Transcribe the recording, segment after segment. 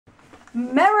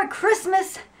Merry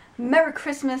Christmas! Merry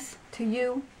Christmas to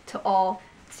you, to all,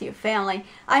 to your family.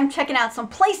 I'm checking out some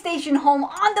PlayStation Home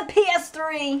on the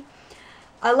PS3.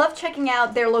 I love checking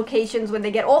out their locations when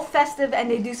they get all festive and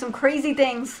they do some crazy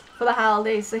things for the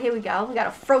holidays. So here we go. We got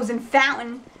a frozen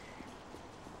fountain.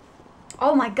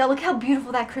 Oh my god, look how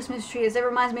beautiful that Christmas tree is. It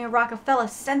reminds me of Rockefeller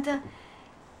Center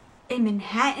in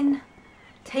Manhattan.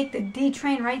 Take the D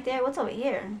train right there. What's over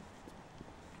here?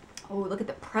 Oh, look at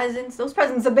the presents. Those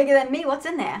presents are bigger than me. What's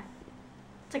in there?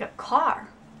 It's like a car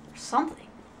or something.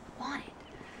 I want it.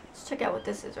 Let's check out what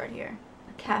this is right here.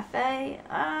 A cafe.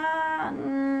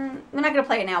 We're not going to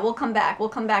play it now. We'll come back. We'll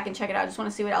come back and check it out. I just want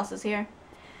to see what else is here.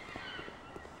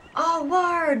 Oh,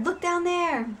 word. Look down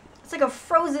there. It's like a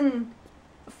frozen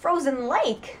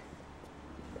lake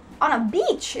on a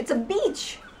beach. It's a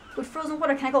beach with frozen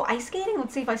water. Can I go ice skating?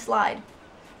 Let's see if I slide.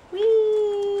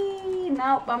 Whee!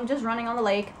 Nope, I'm just running on the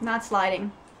lake, not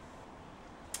sliding.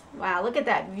 Wow, look at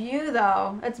that view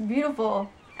though. That's beautiful.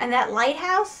 And that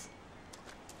lighthouse?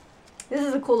 This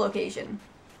is a cool location.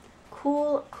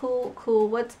 Cool, cool, cool.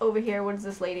 What's over here? What is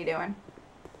this lady doing?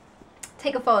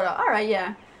 Take a photo. Alright,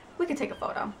 yeah. We could take a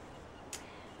photo.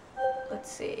 Let's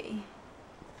see.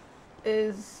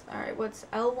 Alright, what's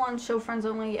L1? Show friends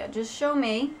only? Yeah, just show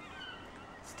me.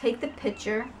 Let's take the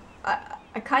picture.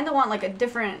 I kind of want like a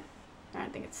different, I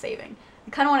don't think it's saving. I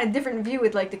kind of want a different view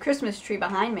with like the Christmas tree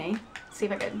behind me. Let's see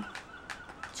if I could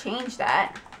change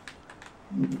that.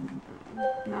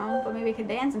 No, but maybe I could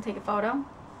dance and take a photo.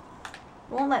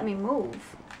 It won't let me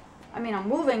move. I mean, I'm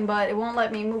moving, but it won't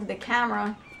let me move the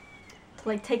camera to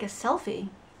like take a selfie.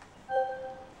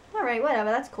 Alright, whatever,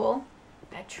 that's cool.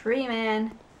 That tree,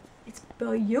 man. It's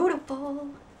beautiful.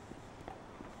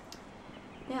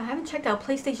 Yeah, I haven't checked out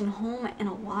PlayStation Home in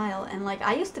a while, and like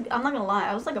I used to be, I'm not gonna lie,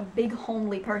 I was like a big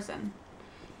homely person.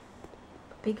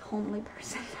 A big homely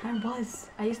person.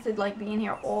 I used to like be in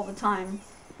here all the time,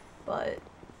 but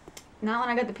now when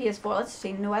I got the PS4, let's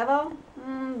see, Nuevo?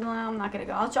 No, I'm not gonna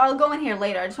go. I'll go in here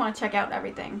later. I just want to check out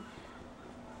everything.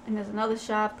 And there's another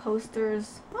shop,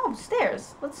 posters. Oh,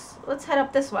 stairs. Let's head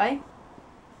up this way.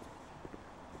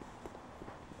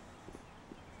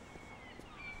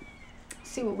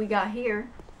 See what we got here.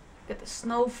 Got the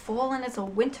snow falling. It's a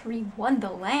wintry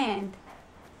wonderland.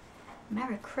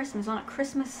 Merry Christmas on a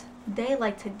Christmas day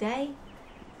like today.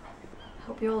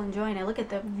 Hope you're all enjoying it. Look at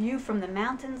the view from the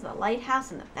mountains, the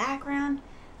lighthouse in the background,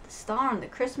 the star on the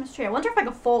Christmas tree. I wonder if I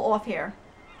could fall off here.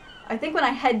 I think when I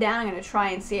head down, I'm going to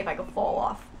try and see if I can fall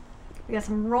off. We got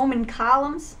some Roman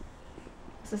columns.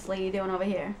 What's this lady doing over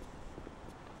here?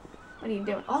 What are you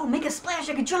doing? Oh, make a splash.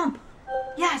 I could jump.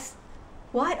 Yes.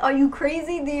 What? Are you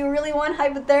crazy? Do you really want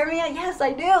hypothermia? Yes,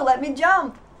 I do. Let me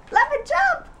jump. Let me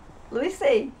jump. Let me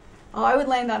see. Oh, I would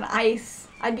land on ice.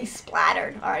 I'd be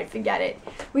splattered. Alright, forget it.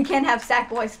 We can't have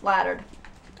Sackboy splattered.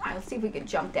 Alright, let's see if we can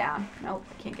jump down. Nope,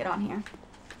 I can't get on here.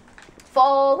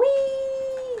 Fall.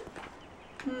 Whee!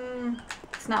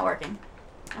 It's not working.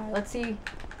 Alright, let's see.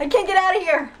 I can't get out of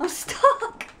here. I'm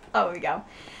stuck. Oh, here we go.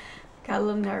 Got a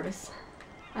little nervous.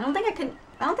 I don't think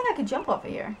I could jump off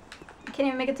of here. I can't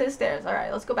even make it to the stairs.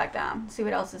 Alright, let's go back down. See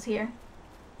what else is here.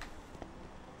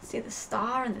 See the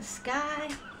star in the sky.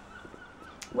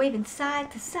 Waving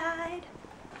side to side.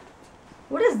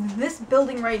 What is this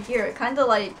building right here? It kind of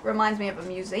like reminds me of a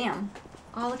museum.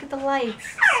 Oh, look at the lights.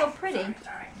 It's so pretty.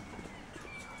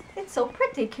 It's so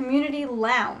pretty. Community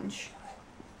lounge.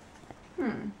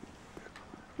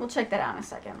 We'll check that out in a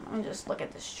second. Let me just look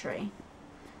at this tree.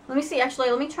 Let me see.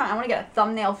 Actually, let me try. I want to get a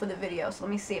thumbnail for the video. So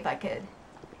let me see if I could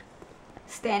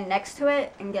stand next to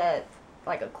it and get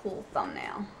like a cool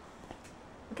thumbnail.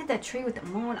 Look at that tree with the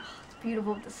moon. Oh, it's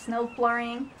beautiful with the snow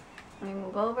flurrying. Let me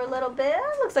move over a little bit.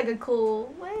 Looks like a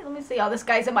cool... Wait, let me see. Oh, this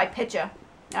guy's in my picture.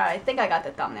 Alright, I think I got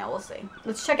the thumbnail. We'll see.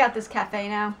 Let's check out this cafe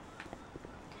now.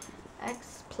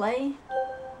 X, play.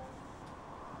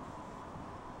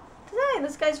 Hey,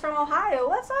 this guy's from Ohio.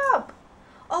 What's up?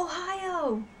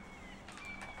 Ohio.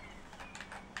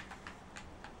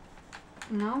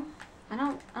 No? I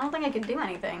don't think I can do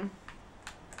anything.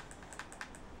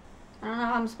 I don't know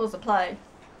how I'm supposed to play.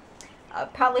 I'll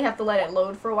probably have to let it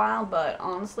load for a while, but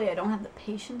honestly, I don't have the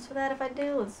patience for that if I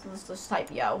do. Let's just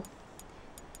type yo.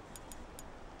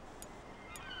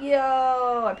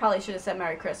 Yo! I probably should have said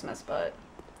Merry Christmas, but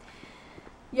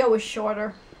yo is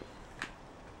shorter.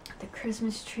 The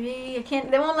Christmas tree. I can't,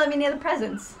 they won't let me near the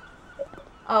presents.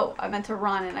 Oh, I meant to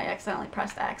run and I accidentally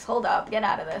pressed X. Hold up, get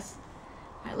out of this.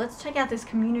 Alright, let's check out this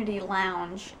community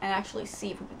lounge and actually see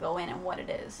if we can go in and what it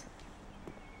is.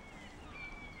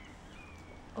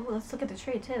 Oh, let's look at the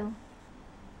tree too.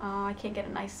 Oh, I can't get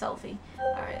a nice selfie.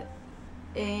 Alright.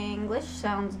 English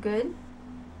sounds good.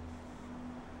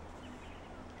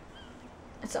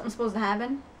 Something's supposed to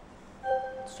happen.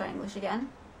 Let's try English again.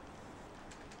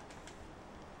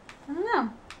 I don't know.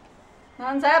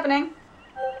 Nothing's happening.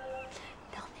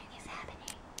 Nothing is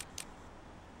happening.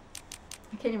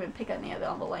 I can't even pick any of the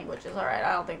other languages. Alright,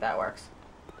 I don't think that works.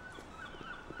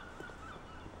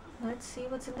 Let's see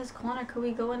what's in this corner. Could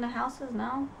we go into houses?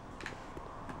 No.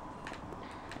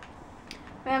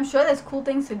 I mean, I'm sure there's cool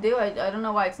things to do. I don't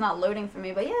know why it's not loading for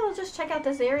me. But yeah, we'll just check out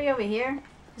this area over here.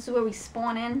 This is where we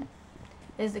spawn in.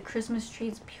 There's the Christmas tree.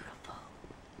 It's beautiful.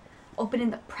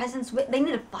 Opening the presents. They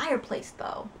need a fireplace,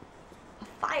 though. A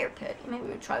fire pit. Maybe we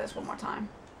would try this one more time.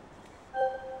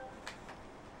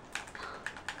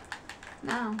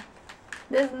 No.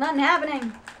 There's nothing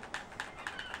happening.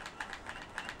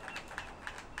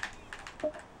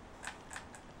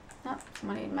 Oh,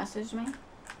 somebody messaged me.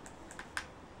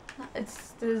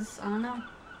 There's, I don't know.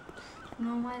 I don't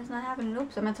know why it's not happening.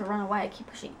 Oops, I meant to run away. I keep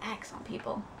pushing X on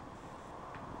people.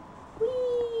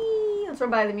 Whee! Let's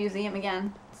run by the museum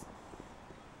again.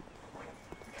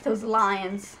 Look at those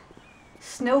lions.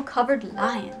 Snow-covered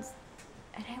lions.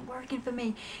 It ain't working for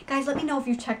me. Guys, let me know if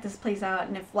you checked this place out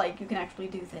and if, like, you can actually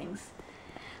do things.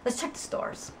 Let's check the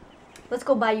stores. Let's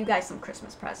go buy you guys some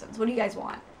Christmas presents. What do you guys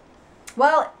want?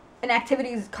 Well, an activity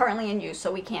is currently in use,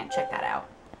 so we can't check that out.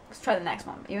 Let's try the next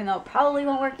one, even though it probably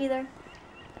won't work either.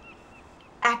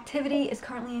 Activity is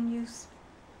currently in use.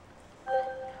 I don't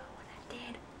know what I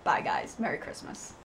did. Bye, guys. Merry Christmas.